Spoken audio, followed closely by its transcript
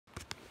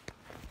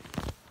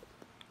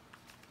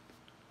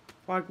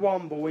Like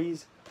one,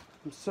 boys.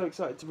 I'm so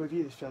excited to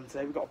review this film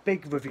today. We've got a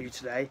big review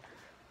today.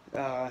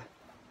 Not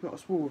a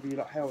small review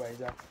like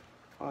Hellraiser.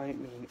 I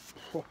mean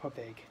proper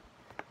big.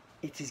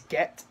 It is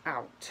Get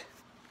Out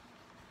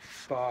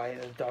by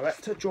the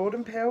director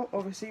Jordan Peele.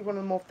 Obviously one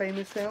of the more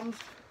famous films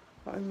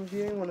that I'm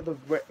reviewing. One of the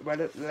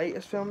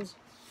latest films.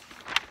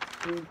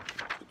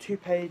 2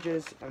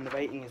 pages and the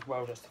rating is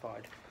well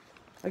justified.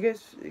 I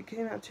guess it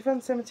came out in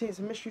 2017. It's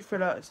a mystery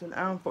thriller. It's an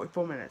hour and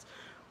 44 minutes.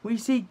 We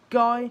see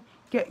Guy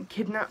getting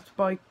kidnapped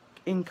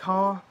in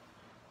car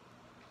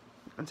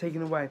and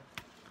taken away.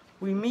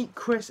 We meet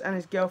Chris and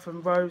his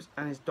girlfriend Rose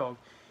and his dog.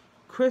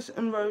 Chris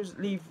and Rose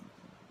leave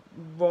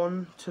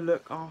Rod to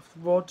look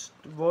after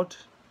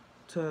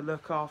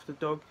the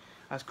dog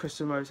as Chris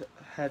and Rose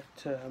head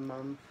to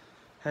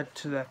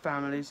their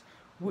families.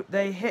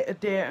 They hit a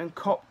deer and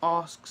cop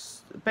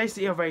asks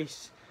basically a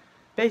race.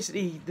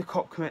 Basically the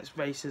cop commits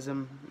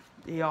racism.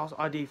 He asks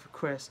ID for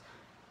Chris,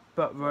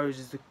 but Rose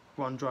is the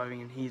one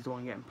driving and he's the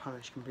one getting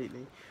punished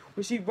completely.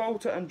 We see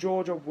Walter and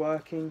Georgia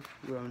working.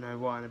 We'll know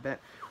why in a bit.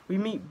 We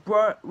meet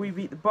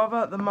the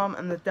brother, the mum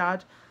and the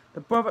dad.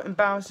 The brother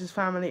embarrasses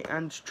family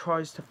and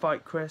tries to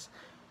fight Chris.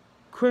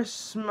 Chris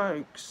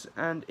smokes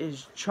and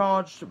is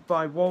charged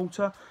by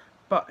Walter,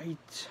 but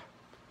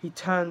he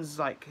turns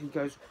like he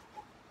goes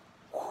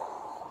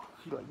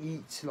he like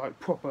yeets, like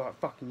proper like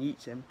fucking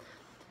yeets him.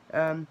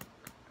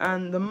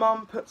 And the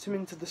mum puts him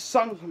into the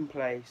sunken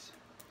place.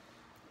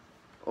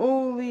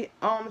 All the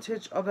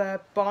Armitage are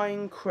there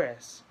buying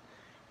Chris.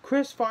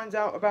 Chris finds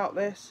out about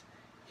this.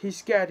 He's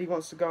scared. He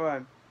wants to go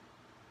home.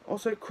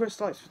 Also,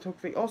 Chris likes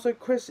photography. Also,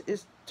 Chris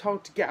is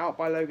told to get out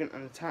by Logan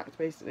and attacked.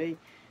 Basically,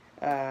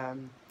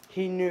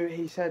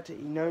 he said he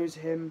knows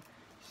him.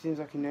 He seems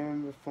like he knew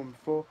him from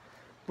before.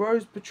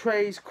 Rose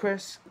betrays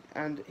Chris,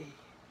 and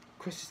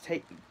Chris is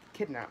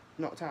kidnapped,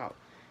 knocked out.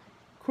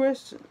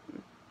 Chris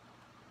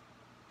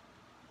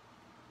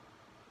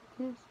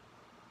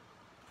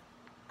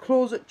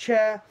claws at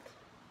chair,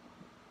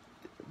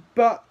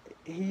 but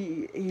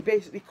he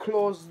basically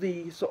claws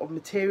the sort of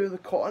material, the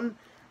cotton,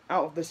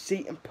 out of the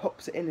seat and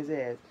pops it in his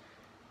ears.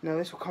 Now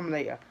this will come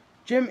later.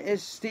 Jim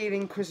is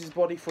stealing Chris's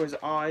body for his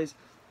eyes.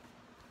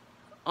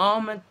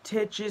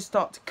 Armitages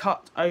start to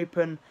cut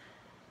open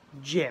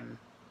Jim,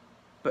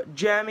 but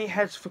Jeremy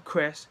heads for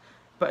Chris,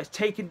 but is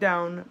taken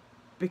down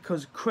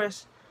because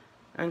Chris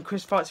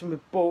fights him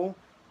with Ball,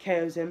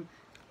 KOs him.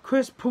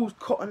 Chris pulls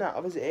cotton out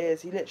of his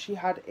ears. He literally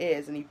had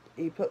ears and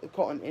he put the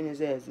cotton in his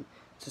ears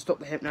to stop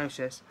the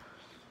hypnosis.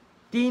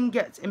 Dean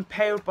gets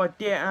impaled by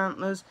deer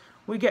antlers.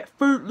 We get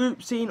Fruit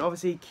Loop scene.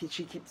 Obviously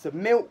she keeps the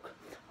milk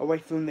away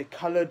from the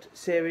coloured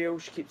cereal.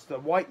 She keeps the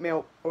white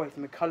milk away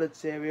from the coloured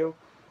cereal.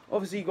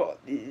 Obviously you got,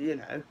 you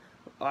know,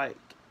 like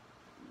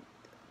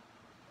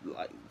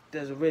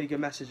there's a really good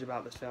message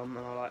about this film,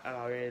 and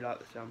I really like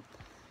this film.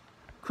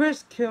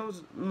 Chris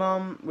kills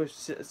Mum with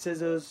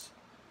scissors.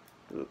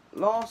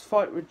 Last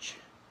fight with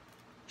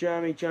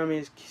Jeremy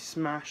is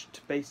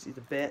smashed basically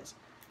to bits.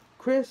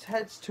 Chris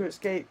heads to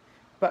escape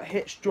but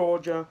hits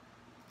Georgia.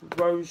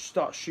 Rose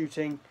starts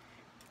shooting.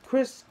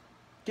 Chris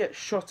gets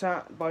shot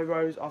at by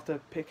Rose after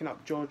picking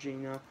up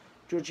Georgina.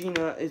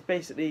 Georgina is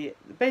basically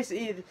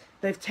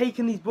they've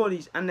taken these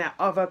bodies and they're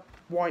other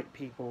white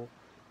people.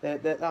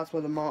 That's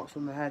where the marks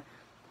on the head.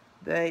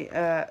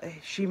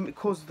 Georgina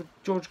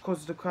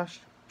causes the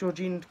crash.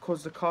 Georgina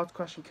causes the car to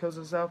crash and kills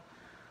herself.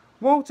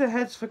 Walter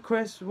heads for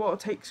Chris.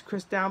 Walter takes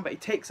Chris down, but he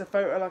takes a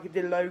photo like he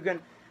did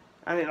Logan,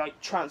 and it like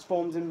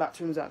transforms him back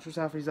to his actual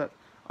self. He's like,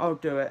 "I'll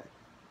do it."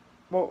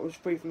 Walter was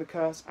free from the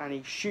curse, and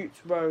he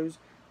shoots Rose,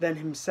 then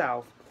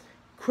himself.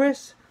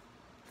 Chris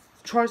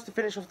tries to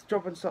finish off the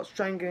job and starts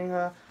strangling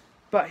her,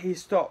 but he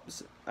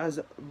stops as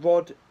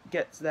Rod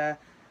gets there,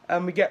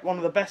 and we get one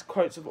of the best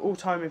quotes of all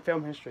time in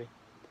film history.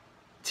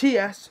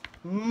 T.S.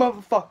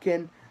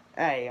 motherfucking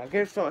A. I give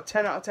this film a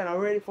 10 out of 10. I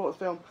really thought this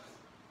film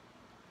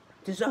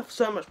deserves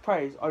so much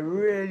praise. I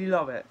really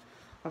love it.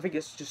 I think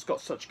it's just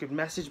got such a good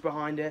message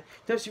behind it.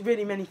 Don't see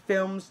really many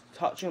films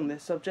touching on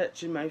this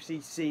subject. You're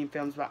mostly seeing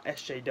films about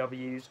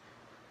SJWs.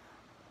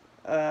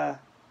 They're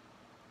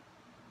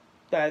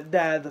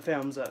the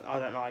films that I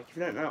don't like. If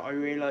you don't know, I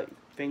really like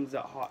films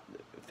that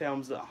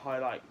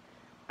highlight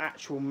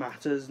actual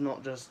matters,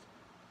 not just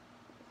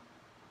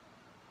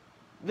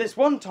this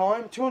one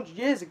time 200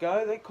 years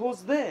ago they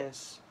caused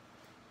this,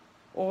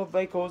 or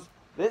they caused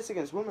this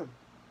against women.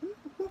 I'm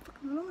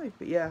fucking alive.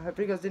 But yeah, hope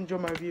you guys did enjoy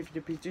my review. If you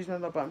did, please do smash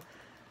that button.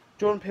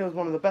 Jordan Peele is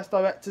one of the best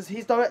directors.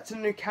 He's directed a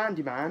new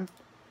Candyman.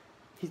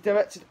 He's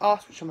directed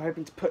Us, which I'm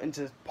hoping to put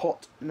into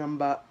pot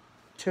number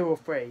 2 or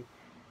 3.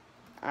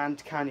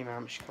 And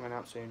Candyman, which is coming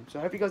out soon. So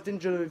I hope you guys did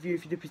enjoy the review.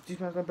 If you did, please do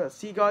smash that button.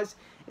 See you guys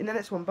in the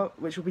next one,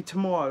 which will be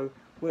tomorrow,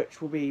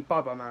 which will be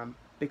Bye Bye Man.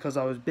 Because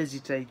I was busy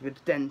today with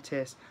the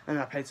dentist, and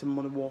I played some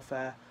Modern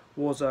Warfare,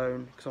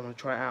 Warzone, because I want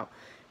to try it out.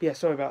 But yeah,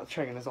 sorry about the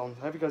triggering us on.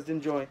 I hope you guys did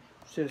enjoy.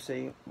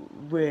 Seriously,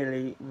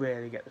 really,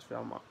 really get this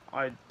film.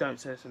 I don't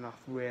say this enough.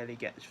 Really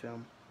get this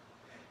film.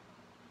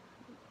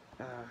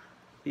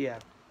 Yeah,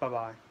 bye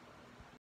bye.